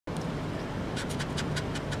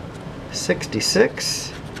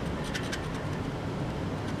66,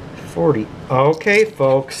 40. Okay,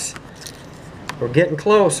 folks, we're getting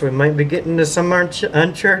close. We might be getting to some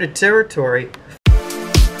uncharted territory.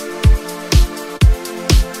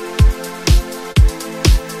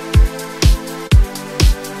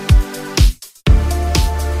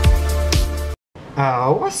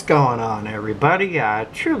 What's going on, everybody? I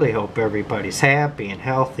truly hope everybody's happy and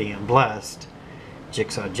healthy and blessed.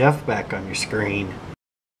 Jigsaw Jeff back on your screen.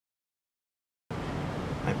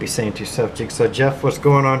 Might be saying to yourself, Jigsaw Jeff, what's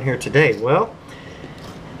going on here today? Well,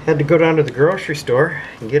 had to go down to the grocery store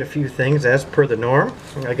and get a few things as per the norm.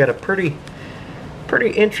 I got a pretty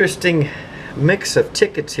interesting mix of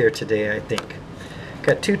tickets here today, I think.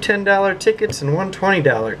 Got two $10 tickets and one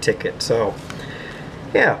 $20 ticket, so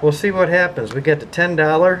yeah, we'll see what happens. We got the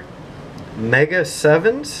 $10 Mega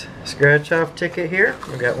 7s scratch off ticket here.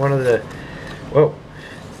 We got one of the, whoa,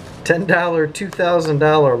 $10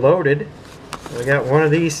 $2,000 loaded. We got one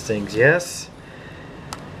of these things, yes.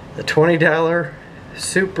 The $20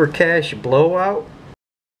 Super Cash Blowout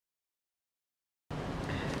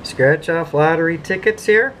scratch off lottery tickets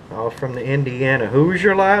here, all from the Indiana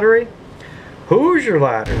Hoosier Lottery. Hoosier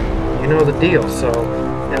Lottery, you know the deal. So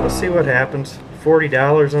yeah, let's see what happens.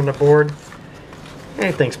 $40 on the board.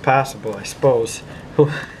 Anything's possible, I suppose.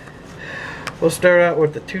 We'll start out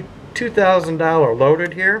with the $2,000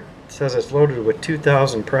 loaded here. It says it's loaded with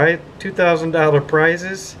 $2,000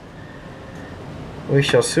 prizes. We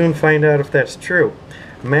shall soon find out if that's true.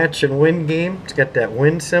 Match and win game. It's got that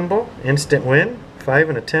win symbol. Instant win. 5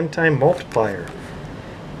 and a 10-time multiplier.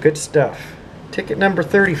 Good stuff. Ticket number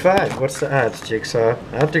 35. What's the odds, Jigsaw?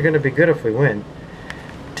 Odds are going to be good if we win.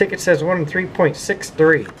 Ticket says 1 in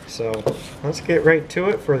 3.63, so let's get right to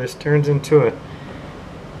it before this turns into a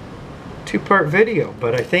two-part video.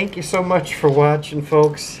 But I thank you so much for watching,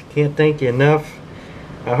 folks. Can't thank you enough.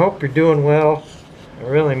 I hope you're doing well. I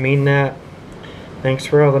really mean that. Thanks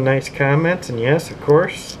for all the nice comments, and yes, of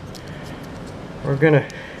course, we're gonna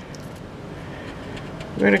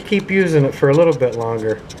keep using it for a little bit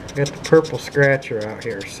longer. Got the purple scratcher out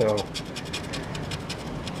here, so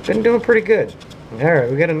been doing pretty good.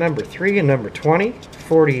 Alright, we got a number 3, a number 20,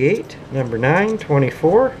 48, number 9,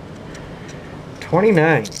 24,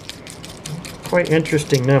 29. Quite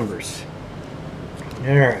interesting numbers.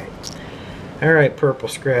 Alright, purple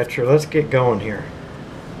scratcher, let's get going here.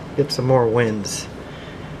 Get some more wins.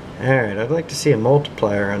 Alright, I'd like to see a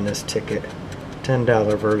multiplier on this ticket.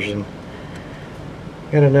 $10 version.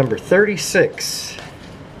 Got a number 36.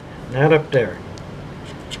 Not up there.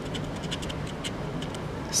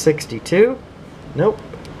 62. Nope.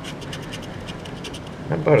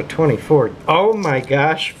 How about a 24? Oh my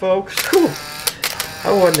gosh, folks. Whew.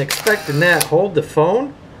 I wasn't expecting that. Hold the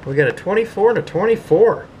phone. We got a 24 and a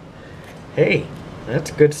 24. Hey,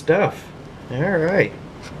 that's good stuff. Alright.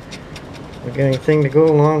 We got anything to go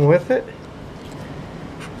along with it?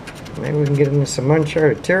 Maybe we can get into some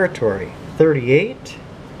uncharted territory. 38.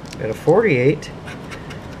 Got a 48.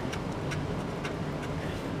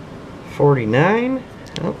 49.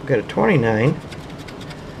 Oh, got a 29.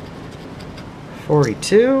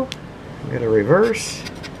 42, got a reverse.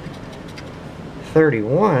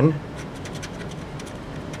 31,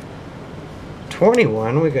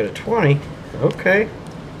 21, we got a 20, okay.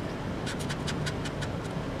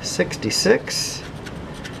 66,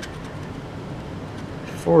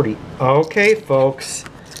 40, okay folks,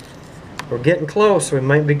 we're getting close. We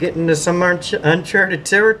might be getting to some uncharted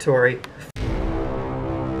territory.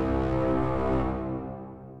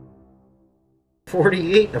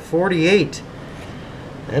 48 and a 48.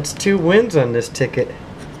 That's 2 wins on this ticket.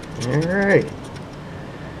 Alright.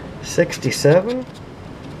 67.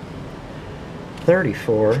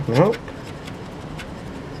 34. Nope.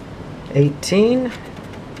 18.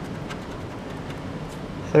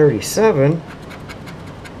 37.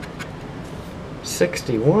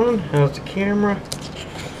 61. How's the camera?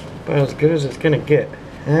 About as good as it's gonna get.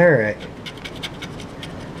 Alright.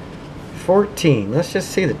 14. Let's just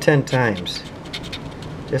see the 10 times.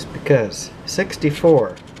 Just because.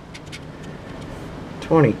 64,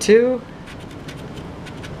 22,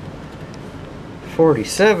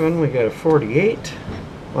 47, we got a 48,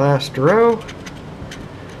 last row,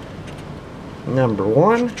 number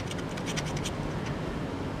 1,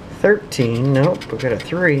 13, nope, we got a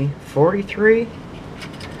 3, 43,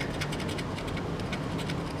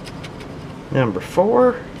 number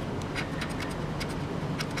 4,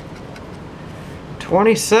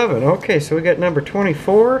 27, okay, so we got number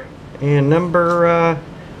 24, and number,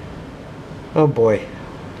 oh boy,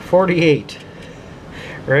 48.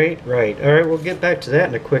 Right. Alright, we'll get back to that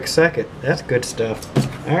in a quick second. That's good stuff.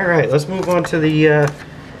 Alright, let's move on to the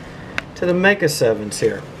to the Mega 7s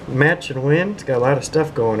here. Match and win. It's got a lot of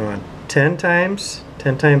stuff going on. 10 times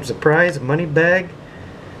the prize, money bag,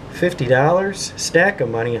 $50, stack of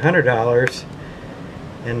money, $100,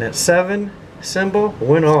 and that 7 symbol,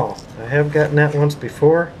 win all. I have gotten that once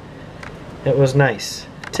before. It was nice.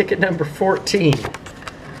 Ticket number 14.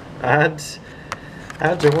 Odds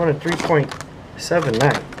are 1 in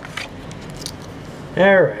 3.79.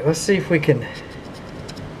 Alright, let's see if we can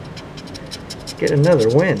get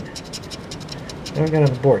another win. What we got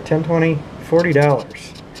on the board? 10, 20, $40.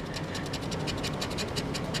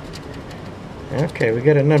 Okay, we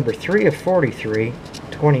got a number 3 of 43,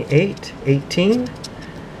 28, 18,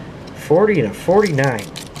 40, and a 49.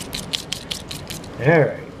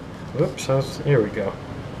 Alright. Whoops, here we go.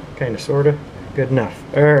 Kinda, sorta. Good enough.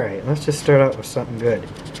 Alright, let's just start out with something good.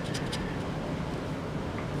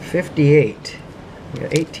 58. We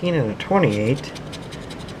got 18 and a 28.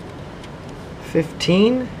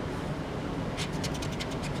 15.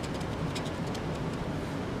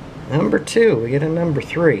 Number 2, we get a number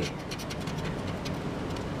 3.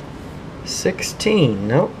 16,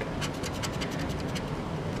 nope.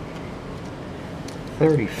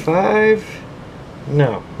 35,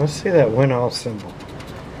 no. Let's see that win all symbol.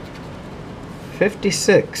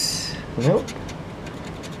 56, nope.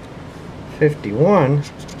 51,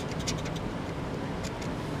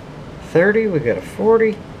 30, we got a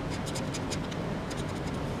 40.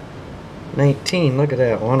 19, look at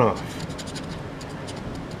that, one off.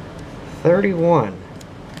 31,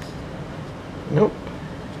 nope.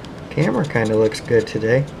 Camera kind of looks good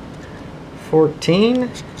today. 14,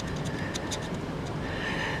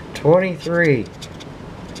 23,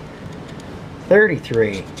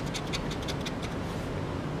 33,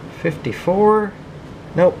 54,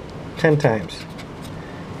 nope, 10 times.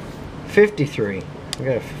 53, we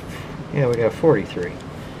got 43.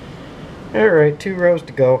 Alright, 2 rows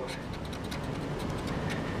to go.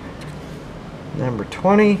 Number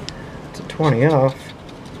 20, it's a 20 off.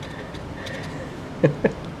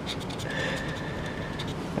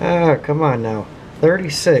 Ah, come on now.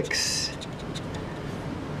 36.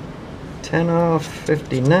 10 off.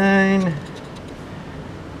 59.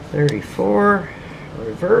 34.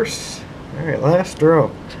 Reverse. Alright, last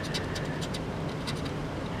row.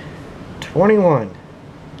 21.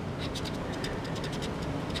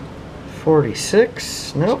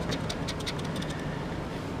 46. Nope.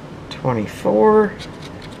 24.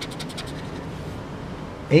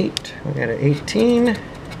 8. We got an 18.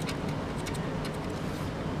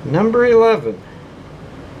 Number 11.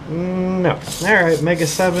 No. Alright, Mega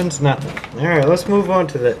 7's nothing. Alright, let's move on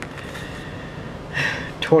to the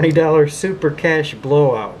 $20 Super Cash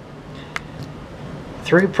Blowout.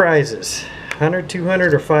 3 prizes. 100,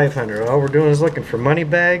 200, or 500. All we're doing is looking for money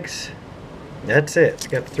bags. That's it. It's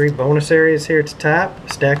got 3 bonus areas here at the top.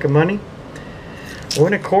 Stack of money.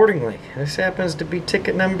 Win accordingly. This happens to be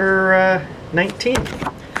ticket number 19.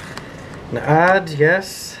 The odds,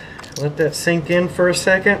 yes. Let that sink in for a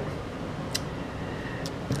second.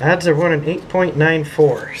 Odds are 1 in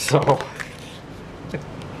 8.94, so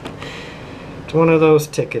it's one of those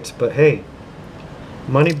tickets. But hey,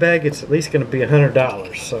 money bag, it's at least going to be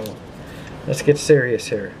 $100. So let's get serious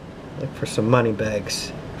here. Look for some money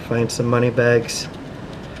bags. Find some money bags.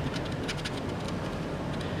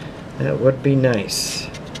 That would be nice.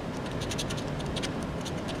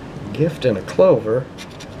 Gift and a clover.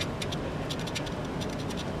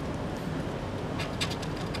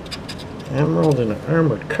 Emerald in an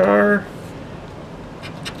armored car.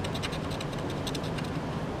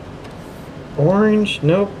 Orange,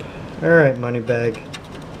 nope. Alright, money bag.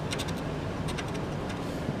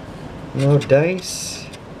 No dice.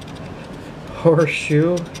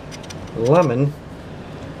 Horseshoe. Lemon.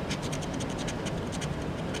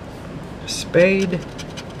 Spade.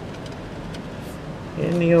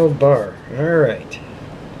 And the old bar. Alright.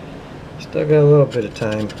 Still got a little bit of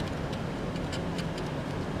time.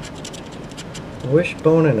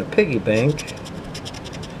 Wishbone and a piggy bank.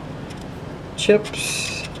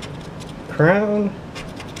 Chips. Crown.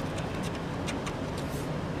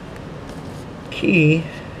 Key.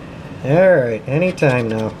 Alright, anytime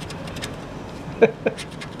now.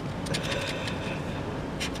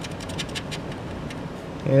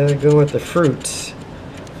 Here they go with the fruits.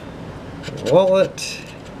 Wallet.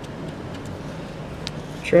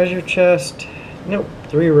 Treasure chest. Nope,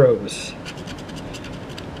 3 rows.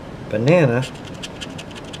 Banana.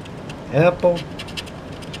 Apple.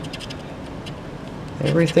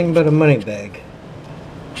 Everything but a money bag.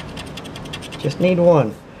 Just need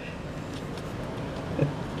one.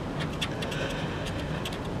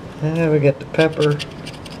 And we got the pepper.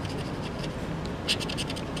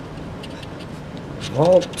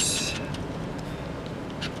 Vaults.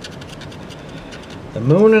 The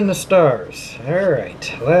moon and the stars.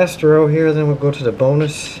 Alright, last row here, then we'll go to the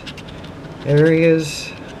bonus areas.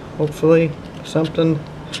 Hopefully, something.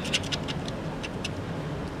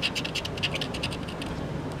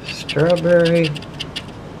 Strawberry,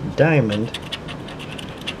 diamond,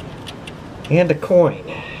 and a coin.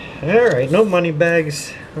 Alright, no money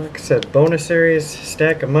bags. Like I said, bonus areas,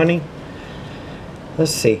 stack of money.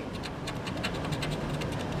 Let's see.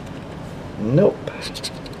 Nope.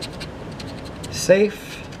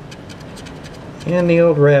 Safe. And the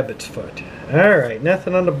old rabbit's foot. Alright,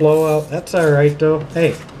 nothing on the blowout. That's alright though.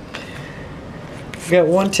 Hey, we got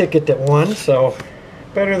one ticket that won, so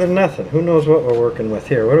better than nothing. Who knows what we're working with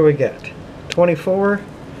here. What do we got? 24,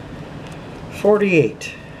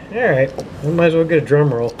 48. Alright, we might as well get a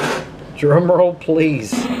drum roll. Drum roll,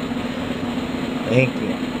 please. Thank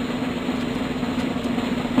you.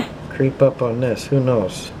 Creep up on this. Who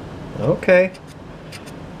knows? Okay.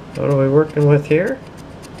 What are we working with here?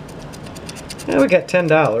 Yeah, we got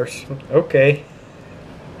 $10. Okay.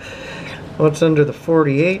 What's under the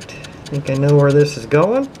 48? I think I know where this is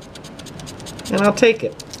going. And I'll take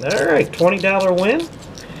it. Alright, $20 win.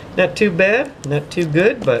 Not too bad, not too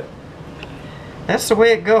good, but that's the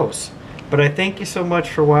way it goes. But I thank you so much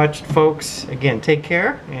for watching, folks. Again, take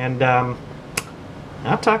care, and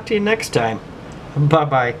I'll talk to you next time.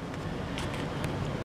 Bye-bye.